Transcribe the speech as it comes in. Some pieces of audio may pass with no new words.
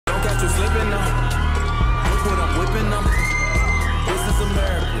you slipping up. Look what I'm whipping up. This is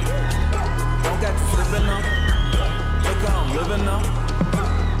America. Don't got you slipping up. Look how I'm living up.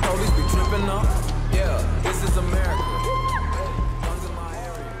 Police be tripping up. Yeah, this is America. Guns in my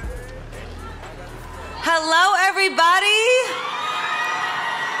area. Hello, everybody.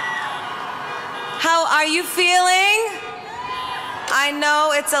 How are you feeling? I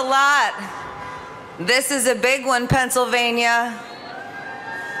know it's a lot. This is a big one, Pennsylvania.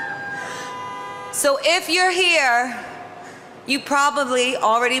 So if you're here, you probably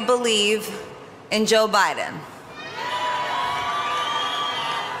already believe in Joe Biden.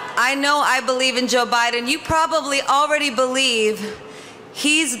 I know I believe in Joe Biden. You probably already believe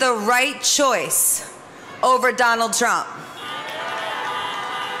he's the right choice over Donald Trump.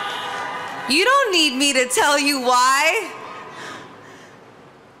 You don't need me to tell you why.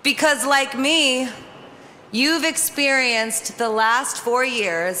 Because like me, you've experienced the last 4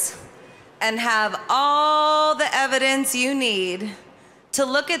 years and have all the evidence you need to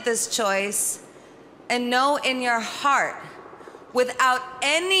look at this choice and know in your heart, without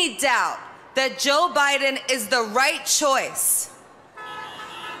any doubt, that Joe Biden is the right choice.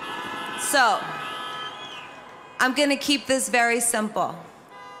 So, I'm gonna keep this very simple.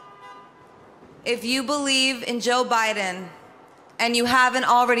 If you believe in Joe Biden and you haven't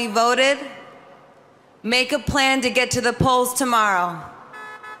already voted, make a plan to get to the polls tomorrow.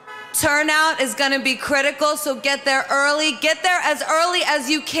 Turnout is gonna be critical, so get there early. Get there as early as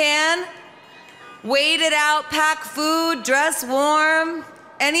you can. Wait it out, pack food, dress warm,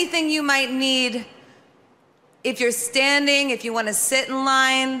 anything you might need. If you're standing, if you wanna sit in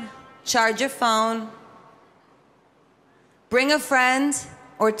line, charge your phone. Bring a friend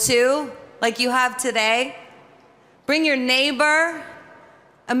or two, like you have today. Bring your neighbor,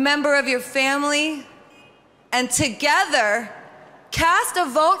 a member of your family, and together, cast a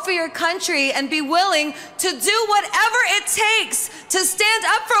vote for your country and be willing to do whatever it takes to stand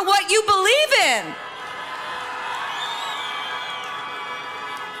up for what you believe in.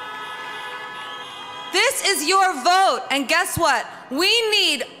 This is your vote, and guess what? We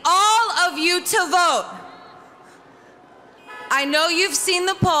need all of you to vote. I know you've seen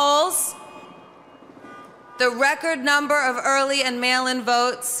the polls. The record number of early and mail-in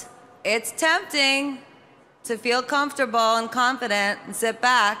votes. It's tempting to feel comfortable and confident and sit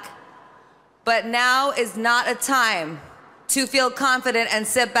back. But now is not a time to feel confident and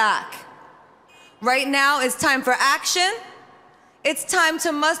sit back. Right now is time for action. It's time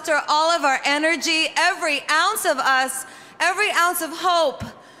to muster all of our energy, every ounce of us, every ounce of hope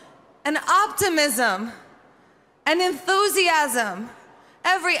and optimism and enthusiasm,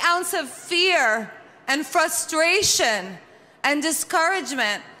 every ounce of fear and frustration and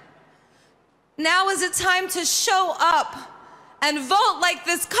discouragement. Now is a time to show up and vote like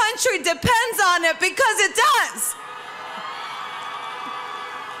this country depends on it, because it does.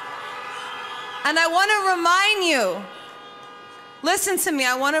 And I want to remind you, listen to me,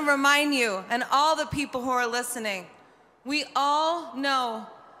 I want to remind you and all the people who are listening, we all know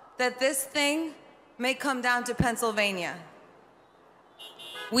that this thing may come down to Pennsylvania.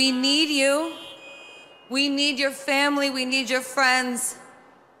 We need you. We need your family. We need your friends.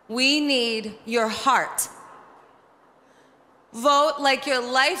 We need your heart. Vote like your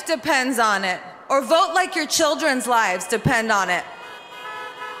life depends on it, or vote like your children's lives depend on it,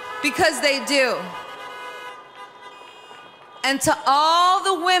 because they do. And to all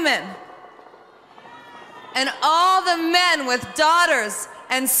the women and all the men with daughters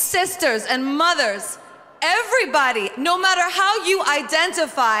and sisters and mothers, everybody, no matter how you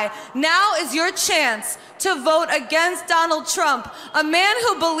identify, now is your chance to vote against Donald Trump, a man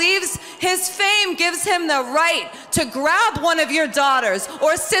who believes his fame gives him the right to grab one of your daughters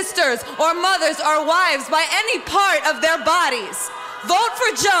or sisters or mothers or wives by any part of their bodies. Vote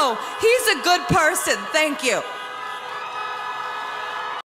for Joe. He's a good person. Thank you.